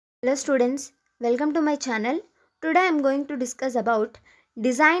Hello students, welcome to my channel. Today I am going to discuss about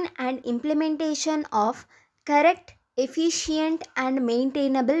design and implementation of correct, efficient and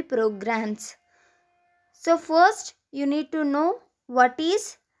maintainable programs. So first you need to know what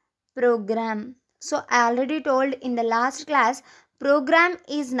is program. So I already told in the last class, program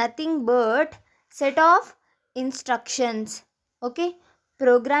is nothing but set of instructions. Okay,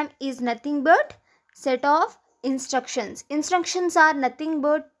 program is nothing but set of instructions. Instructions are nothing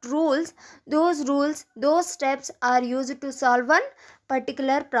but rules. Those steps are used to solve one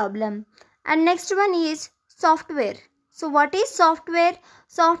particular problem. And next one is software. So what is software?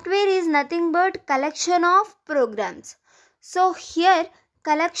 Software is nothing but collection of programs. So here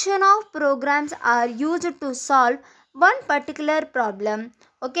collection of programs are used to solve one particular problem.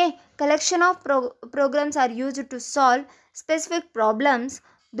 Okay, collection of programs are used to solve specific problems.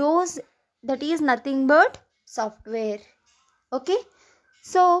 Those that is nothing but software. Okay,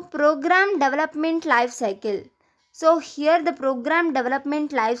 so program development life cycle. So here the program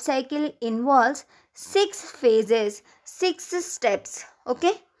development life cycle involves 6 phases, 6 steps.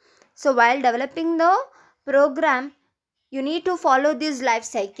 Okay, so while developing the program you need to follow this life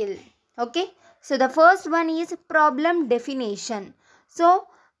cycle. Okay, so the first one is problem definition. So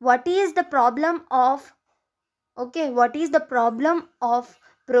what is the problem of what is the problem of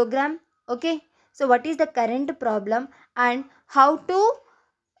program? Okay, so what is the current problem and how to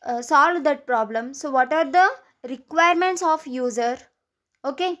solve that problem? So what are the requirements of user?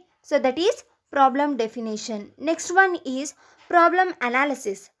 Okay, so that is problem definition. Next one is problem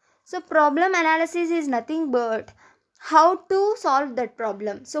analysis. So problem analysis is nothing but how to solve that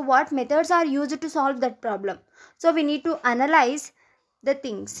problem. So what methods are used to solve that problem? So we need to analyze the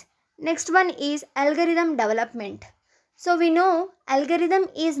things. Next one is algorithm development. So we know algorithm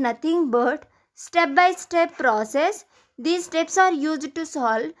is nothing but step by step process. These steps are used to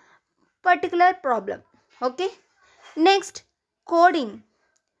solve particular problem. Okay, next coding.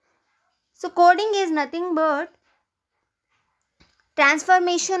 So coding is nothing but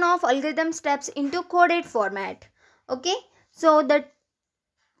transformation of algorithm steps into coded format. Okay, so the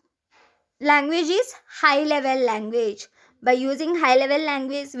language is high level language. By using high level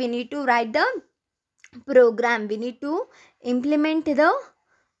language we need to write the program, we need to implement the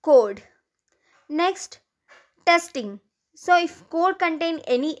code. Next, testing. So if code contain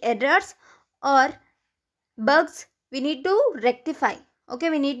any errors or bugs we need to rectify. Okay,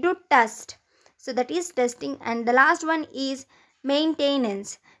 we need to test. So that is testing. And the last one is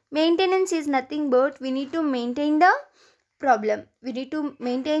maintenance. Maintenance is nothing but we need to maintain the problem, we need to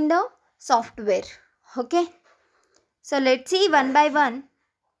maintain the software. Okay, so let's see one by one.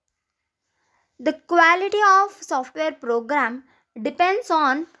 The quality of software program depends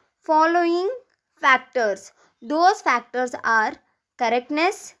on following factors. Those factors are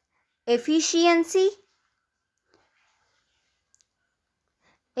correctness, efficiency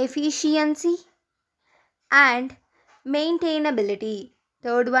and maintainability.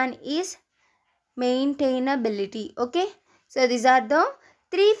 Third one is maintainability. Okay, so these are the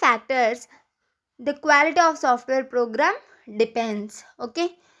 3 factors the quality of software program depends.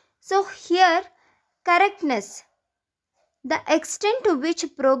 Okay, so here correctness, the extent to which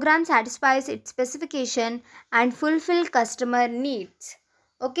program satisfies its specification and fulfill customer needs.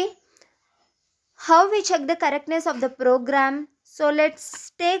 Okay, how we check the correctness of the program? So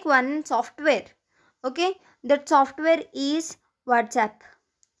let's take one software. Okay, that software is WhatsApp.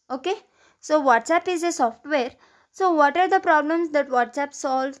 Okay, so WhatsApp is a software. So what are the problems that WhatsApp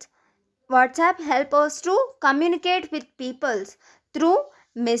solves? WhatsApp helps us to communicate with people through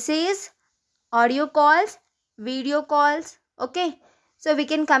messages, audio calls, video calls. Okay, so we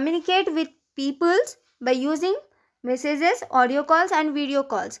can communicate with people by using messages, audio calls and video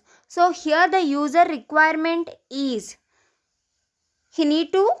calls. So here the user requirement is he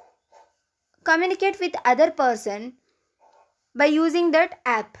need to communicate with other person by using that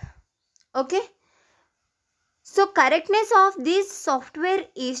app. Okay, so correctness of this software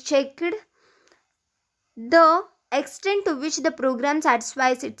is checked the extent to which the program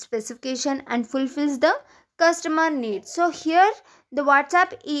satisfies its specification and fulfills the customer needs. So here the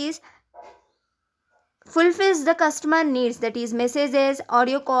WhatsApp is fulfills the customer needs, that is messages,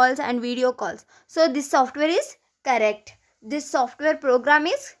 audio calls and video calls. So this software is correct, this software program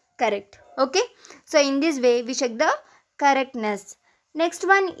is correct. Okay, so in this way we check the correctness. Next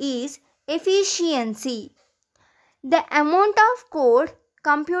one is efficiency, the amount of code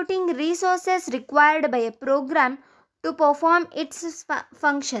computing resources required by a program to perform its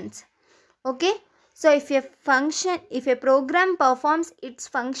functions. Okay, so if a program performs its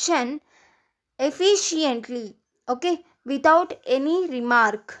function efficiently, okay, without any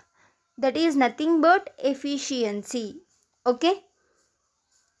remark, that is nothing but efficiency. Okay.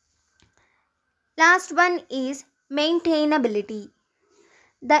 Last one is maintainability.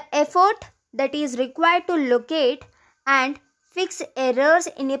 The effort that is required to locate and fix errors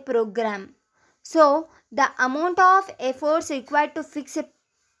in a program. So, the amount of efforts required to fix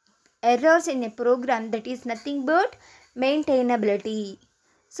errors in a program, that is nothing but maintainability.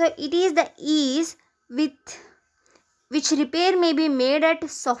 So, it is the ease with which repair may be made to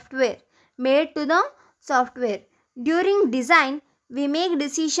the software. During design, we make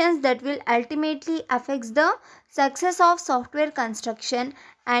decisions that will ultimately affect the success of software construction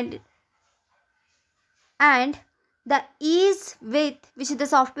and the ease with which the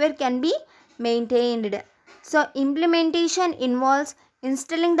software can be maintained. So implementation involves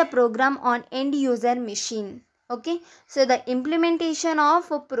installing the program on end user machine. Okay, so the implementation of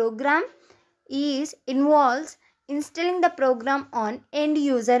a program involves installing the program on end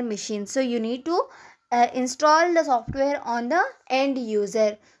user machine. So you need to install the software on the end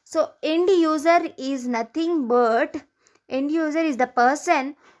user. So end user is nothing but, end user is the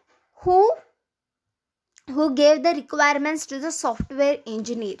person who gave the requirements to the software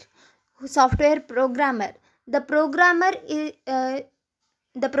engineer, software programmer. The programmer is the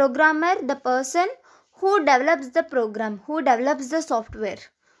person who develops the program, who develops the software.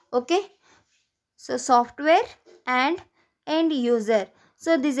 Okay, so software and end user.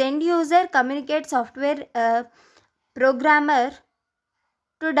 So this end user communicates software programmer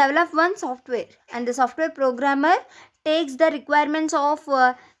to develop one software, and the software programmer takes the requirements of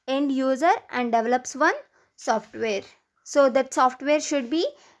end user and develops one software. So that software should be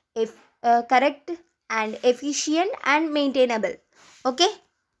correct and efficient and maintainable. Okay.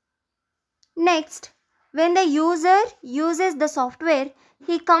 Next, when the user uses the software,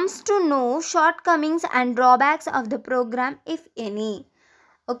 he comes to know shortcomings and drawbacks of the program, if any.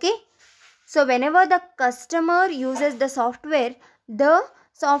 Okay. So whenever the customer uses the software, the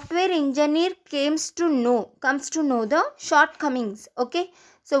software engineer comes to know the shortcomings. Okay.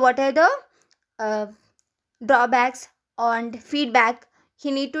 So what are the drawbacks and feedback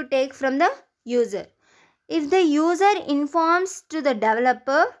he need to take from the user? If the user informs to the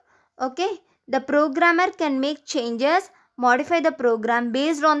developer, okay, the programmer can make changes, modify the program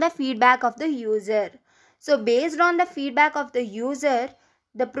based on the feedback of the user. So based on the feedback of the user,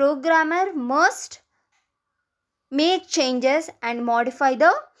 the programmer must make changes and modify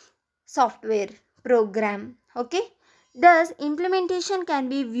the software program. Okay. Thus, implementation can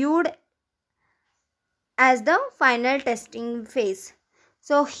be viewed as the final testing phase.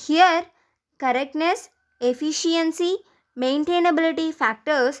 So here, correctness, efficiency, maintainability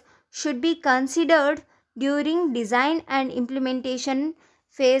factors should be considered during design and implementation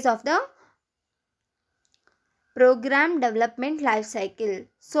phase of the program development life cycle.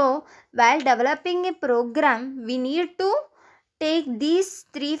 So while developing a program, we need to take these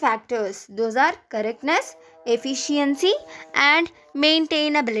three factors. Those are correctness, efficiency and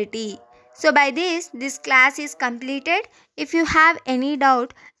maintainability. So by this class is completed. If you have any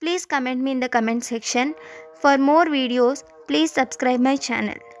doubt, please comment me in the comment section. For more videos, please subscribe my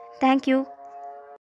channel. Thank you.